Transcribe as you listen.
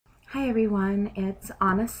Hi everyone, it's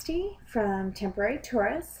Honesty from Temporary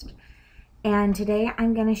Tourist, and today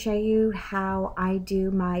I'm going to show you how I do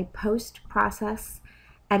my post-process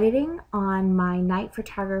editing on my night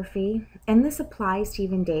photography, and this applies to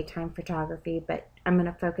even daytime photography, but I'm going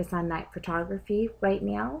to focus on night photography right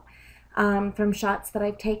now from shots that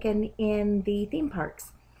I've taken in the theme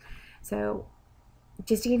parks. So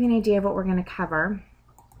just to give you an idea of what we're going to cover,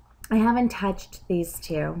 I haven't touched these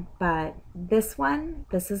two, but this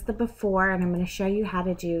is the before, and I'm going to show you how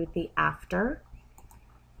to do the after.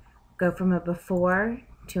 Go from a before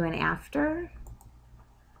to an after,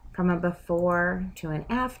 from a before to an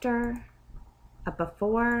after, a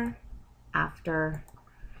before, after,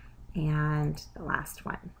 and the last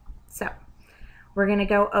one. So we're going to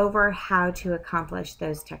go over how to accomplish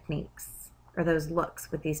those techniques, or those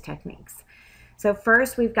looks with these techniques. So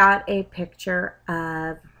first we've got a picture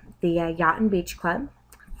of the Yacht and Beach Club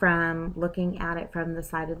from looking at it from the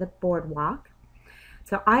side of the boardwalk.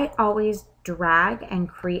 So I always drag and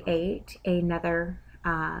create another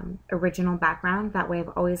original background. That way I've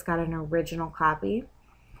always got an original copy.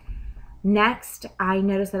 Next, I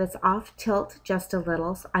notice that it's off tilt just a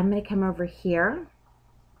little, so I'm going to come over here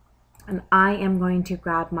and I am going to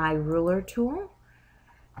grab my ruler tool.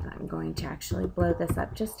 And I'm going to actually blow this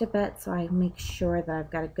up just a bit so I make sure that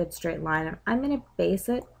I've got a good straight line. And I'm going to base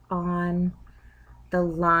it on the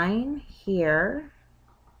line here.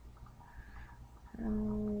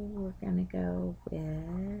 We're going to go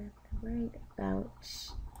with right about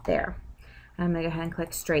there. I'm going to go ahead and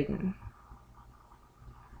click straighten.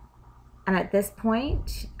 And at this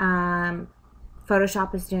point,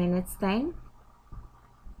 Photoshop is doing its thing.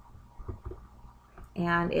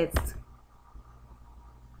 And it's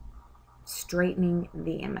straightening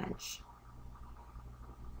the image.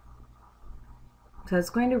 So it's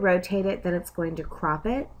going to rotate it, then it's going to crop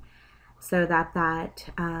it so that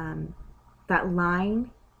that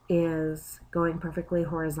line is going perfectly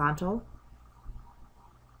horizontal.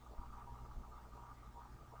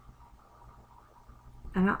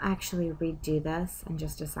 And I'll actually redo this in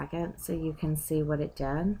just a second so you can see what it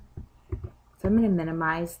did. So I'm going to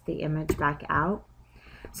minimize the image back out.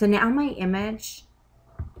 So now my image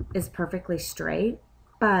is perfectly straight,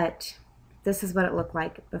 but this is what it looked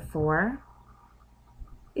like before.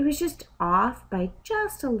 It was just off by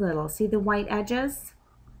just a little. See the white edges?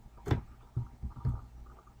 So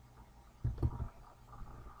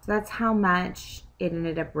that's how much it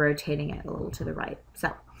ended up rotating it a little to the right. So,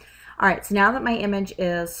 all right, so now that my image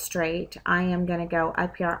is straight, I am going to go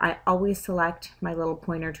up here. I always select my little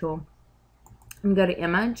pointer tool. I'm going to go to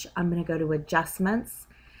Image. I'm going to go to Adjustments.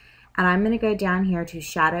 And I'm going to go down here to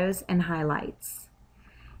Shadows and Highlights.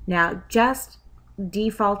 Now, just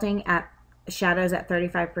defaulting at shadows at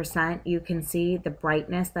 35%, you can see the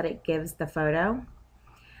brightness that it gives the photo.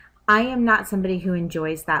 I am not somebody who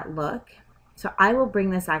enjoys that look, so I will bring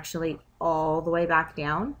this actually all the way back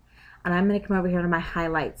down, and I'm going to come over here to my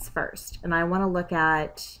highlights first, and I want to look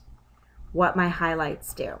at what my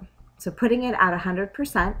highlights do. So putting it at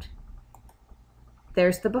 100%,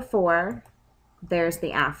 there's the before, there's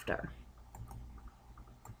the after.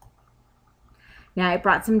 Now I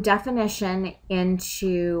brought some definition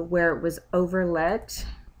into where it was overlit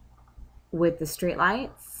with the street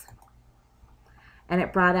lights, and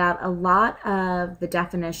it brought out a lot of the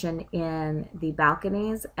definition in the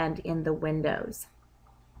balconies and in the windows.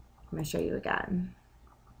 I'm going to show you again.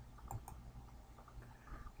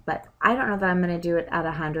 But I don't know that I'm going to do it at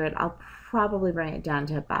 100. I'll probably bring it down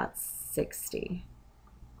to about 60.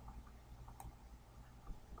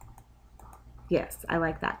 Yes, I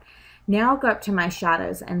like that. Now I'll go up to my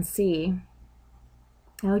shadows and see,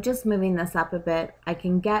 just moving this up a bit, I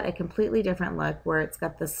can get a completely different look where it's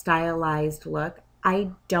got the stylized look.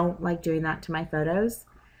 I don't like doing that to my photos.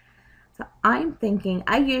 So I'm thinking,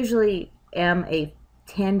 I usually am a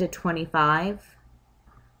 10 to 25,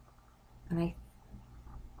 and I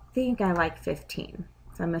think I like 15.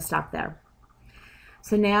 So I'm going to stop there.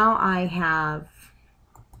 So now I have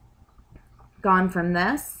gone from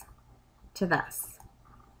this to this.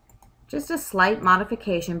 Just a slight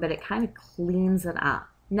modification, but it kind of cleans it up.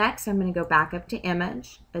 Next, I'm going to go back up to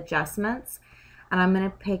Image, Adjustments, and I'm going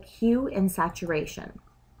to pick Hue and Saturation.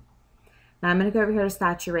 Now I'm going to go over here to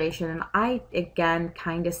Saturation, and I, again,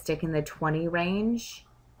 kind of stick in the 20 range.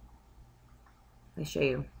 Let me show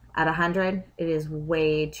you. At 100, it is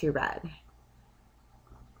way too red.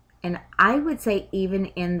 And I would say even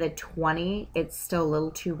in the 20, it's still a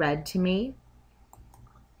little too red to me.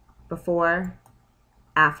 Before,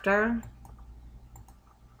 after,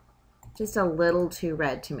 just a little too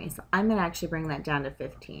red to me. So I'm going to actually bring that down to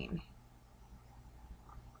 15.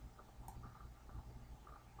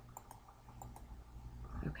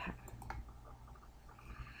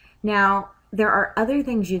 Now, there are other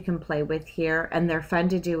things you can play with here, and they're fun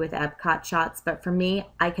to do with Epcot shots, but for me,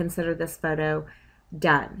 I consider this photo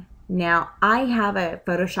done. Now, I have a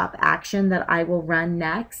Photoshop action that I will run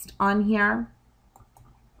next on here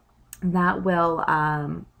that will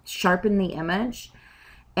sharpen the image,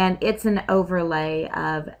 and it's an overlay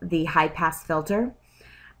of the high pass filter.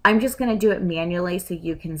 I'm just going to do it manually so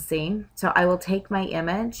you can see. So I will take my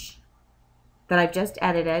image that I've just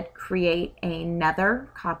edited, create another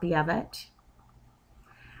copy of it,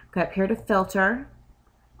 go up here to filter,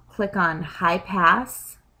 click on high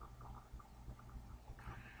pass,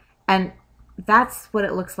 and that's what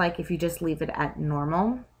it looks like if you just leave it at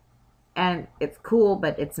normal. And it's cool,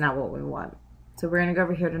 but it's not what we want. So we're going to go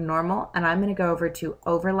over here to normal, and I'm going to go over to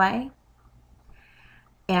overlay.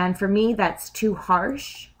 And for me, that's too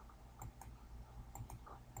harsh.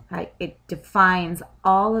 It defines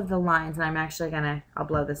all of the lines, and I'm actually I'll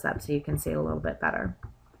blow this up so you can see it a little bit better.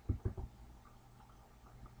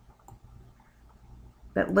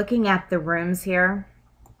 But looking at the rooms here,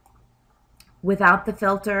 without the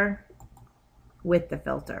filter, with the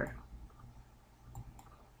filter.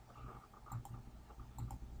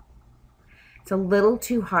 It's a little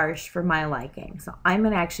too harsh for my liking. So I'm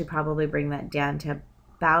going to actually probably bring that down to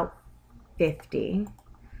about 50.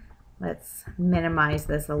 Let's minimize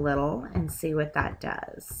this a little and see what that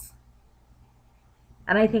does.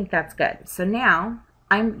 And I think that's good. So now,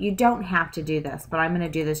 you don't have to do this, but I'm going to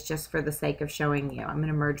do this just for the sake of showing you. I'm going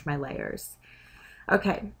to merge my layers.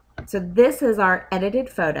 Okay, so this is our edited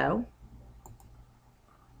photo,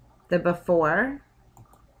 the before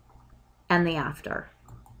and the after.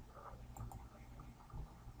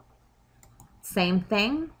 Same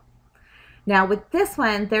thing. Now with this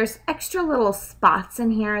one, there's extra little spots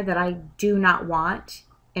in here that I do not want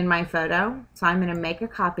in my photo. So I'm going to make a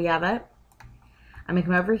copy of it. I'm going to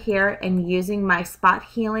come over here and using my spot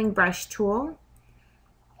healing brush tool,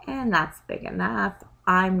 and that's big enough,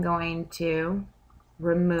 I'm going to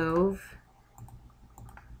remove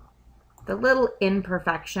the little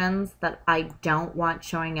imperfections that I don't want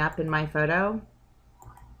showing up in my photo.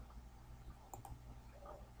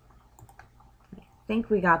 I think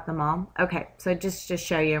we got them all. Okay, so just to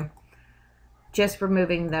show you, just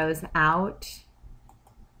removing those out.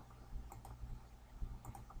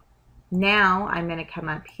 Now I'm going to come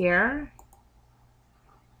up here,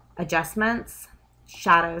 adjustments,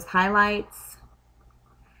 shadows, highlights.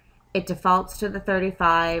 It defaults to the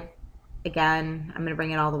 35. Again, I'm going to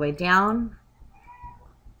bring it all the way down.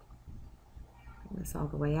 Bring this all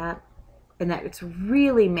the way up. And that it's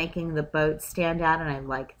really making the boat stand out, and I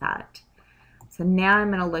like that. So now I'm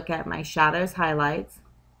going to look at my shadows, highlights.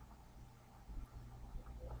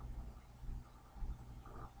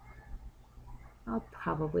 I'll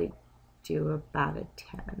probably do about a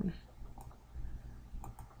 10.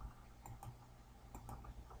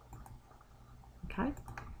 Okay.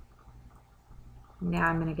 Now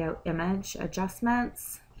I'm going to go image,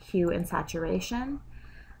 adjustments, hue and saturation.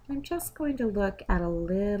 I'm just going to look at a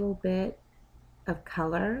little bit of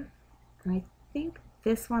color. And I think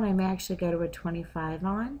this one I may actually go to a 25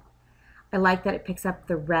 on. I like that it picks up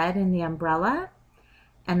the red in the umbrella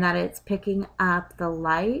and that it's picking up the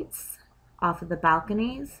lights off of the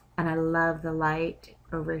balconies, and I love the light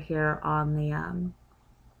over here on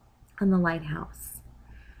the lighthouse.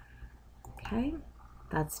 Okay,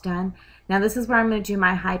 that's done. Now this is where I'm going to do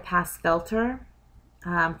my high pass filter.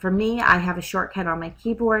 For me, I have a shortcut on my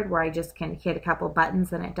keyboard where I just can hit a couple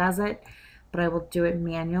buttons and it does it, but I will do it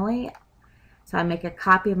manually. So I make a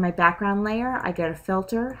copy of my background layer, I go to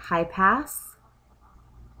filter, high pass,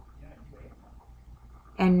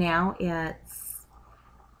 and now it's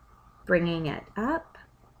bringing it up.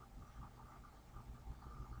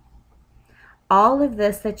 All of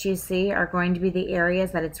this that you see are going to be the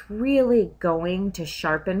areas that it's really going to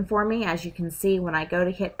sharpen for me. As you can see, when I go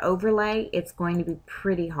to hit overlay, it's going to be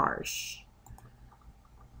pretty harsh.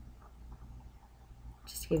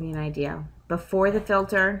 Just to give you an idea. Before the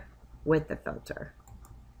filter, with the filter.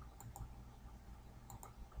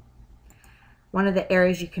 One of the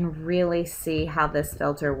areas you can really see how this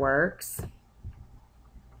filter works,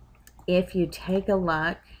 if you take a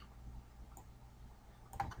look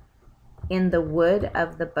in the wood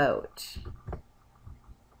of the boat,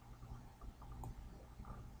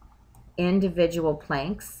 individual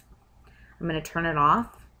planks, I'm going to turn it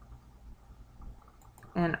off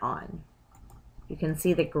and on. You can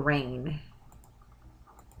see the grain.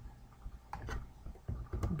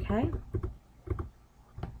 Okay.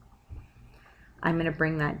 I'm going to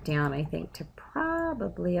bring that down, I think, to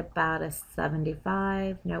probably about a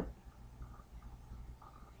 75. Nope.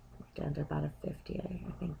 Down to about a 50.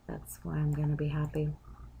 I think that's where I'm going to be happy.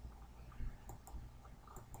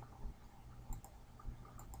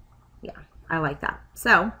 I like that.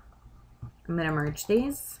 So I'm going to merge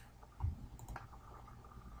these.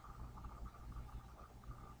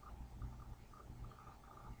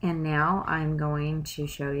 And now I'm going to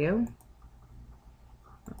show you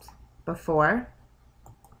before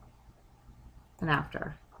and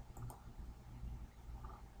after.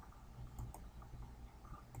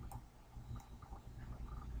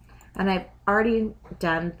 And I've already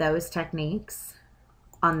done those techniques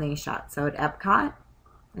on these shots. So at Epcot,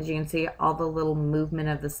 as you can see, all the little movement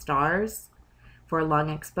of the stars for long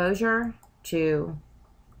exposure to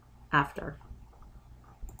after.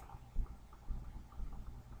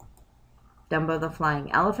 Dumbo the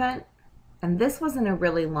Flying Elephant. And this wasn't a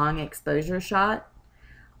really long exposure shot.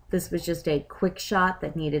 This was just a quick shot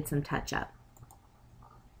that needed some touch-up.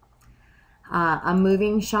 A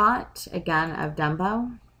moving shot, again, of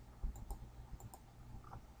Dumbo.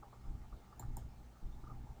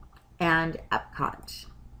 And Epcot.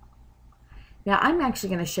 Now I'm actually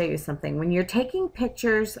going to show you something. When you're taking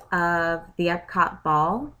pictures of the Epcot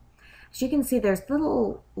ball, as you can see, there's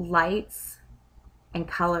little lights and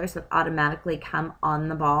colors that automatically come on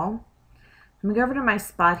the ball. I'm going to go over to my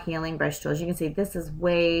spot healing brush tool. As you can see, this is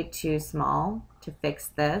way too small to fix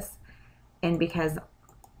this. And because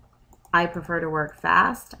I prefer to work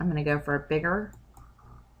fast, I'm going to go for a bigger.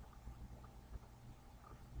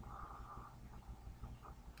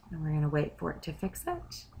 And we're going to wait for it to fix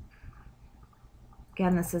it.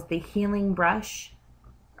 Again, this is the healing brush,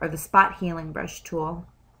 or the spot healing brush tool.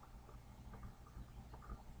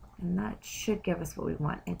 And that should give us what we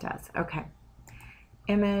want. It does. Okay.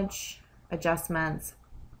 Image, adjustments,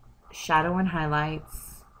 shadow and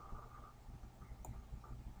highlights.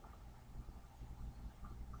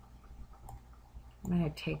 I'm going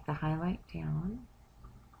to take the highlight down.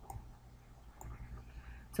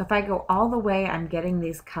 So if I go all the way, I'm getting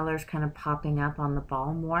these colors kind of popping up on the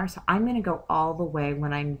ball more. So I'm going to go all the way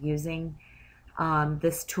when I'm using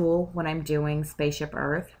this tool, when I'm doing Spaceship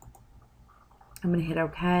Earth. I'm going to hit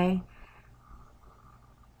OK.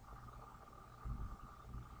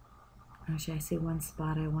 Actually, I see one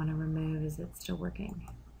spot I want to remove. Is it still working?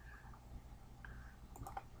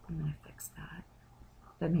 I'm going to fix that.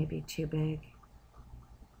 That may be too big.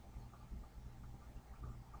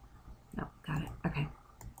 No, got it. Okay.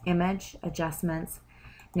 Image, adjustments.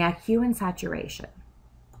 Now hue and saturation.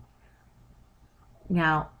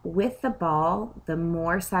 Now with the ball, the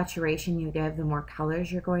more saturation you give, the more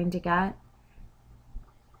colors you're going to get.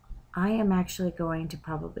 I am actually going to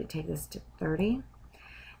probably take this to 30.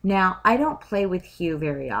 Now I don't play with hue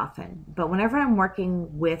very often, but whenever I'm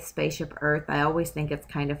working with Spaceship Earth, I always think it's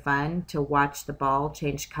kind of fun to watch the ball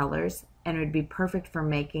change colors, and it would be perfect for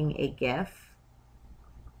making a GIF.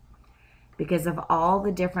 Because of all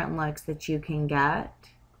the different looks that you can get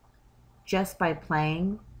just by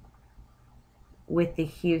playing with the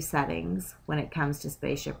hue settings when it comes to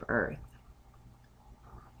Spaceship Earth.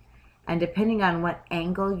 And depending on what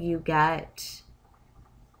angle you get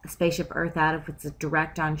Spaceship Earth out, if it's a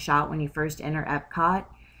direct on shot when you first enter Epcot,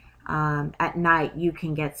 at night you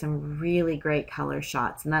can get some really great color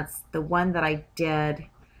shots. And that's the one that I did.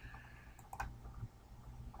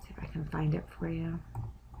 Let's see if I can find it for you.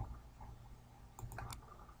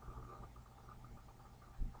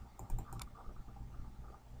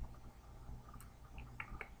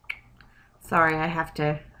 Sorry,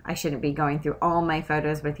 I shouldn't be going through all my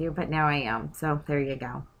photos with you, but now I am. So there you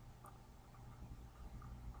go.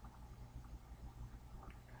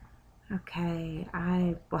 Okay,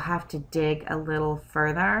 I will have to dig a little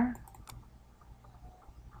further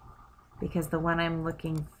because the one I'm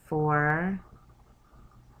looking for,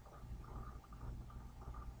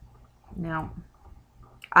 no,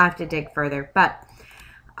 I have to dig further. But,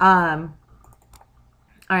 all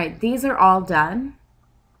right, these are all done.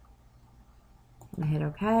 I'm gonna hit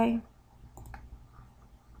OK.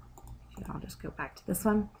 I'll just go back to this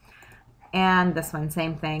one. And this one,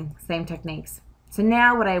 same thing, same techniques. So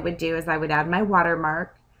now what I would do is I would add my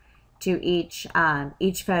watermark to each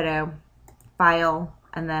photo file,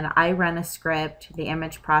 and then I run a script, the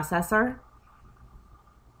image processor,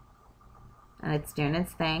 and it's doing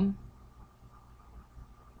its thing.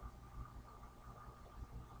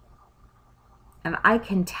 And I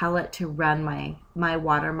can tell it to run my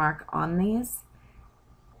watermark on these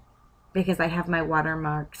because I have my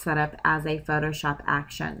watermark set up as a Photoshop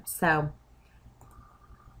action. So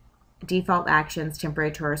default actions,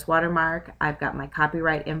 temporary tourist watermark. I've got my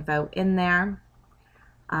copyright info in there.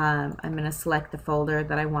 I'm going to select the folder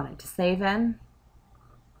that I want it to save in.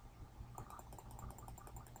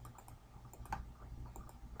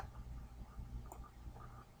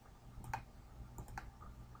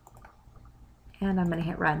 And I'm going to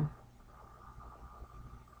hit run.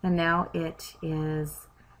 And now it is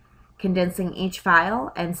condensing each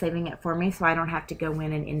file and saving it for me so I don't have to go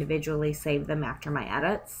in and individually save them after my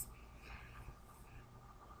edits.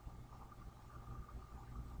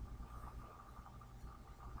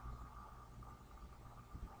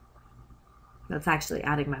 That's actually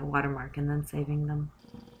adding my watermark and then saving them.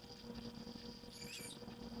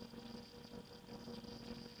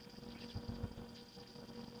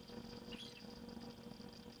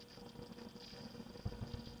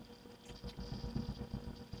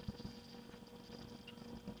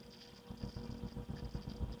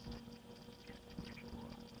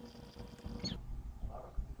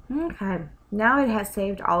 Okay, now it has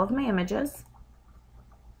saved all of my images.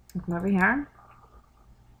 Come over here,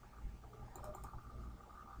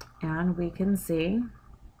 and we can see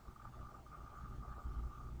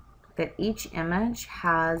that each image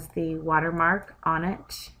has the watermark on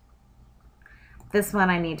it. This one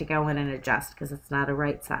I need to go in and adjust because it's not a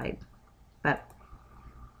right side, but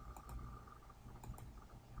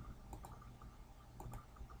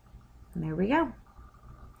there we go.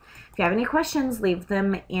 If you have any questions, leave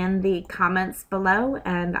them in the comments below,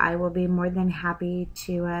 and I will be more than happy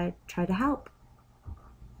to try to help.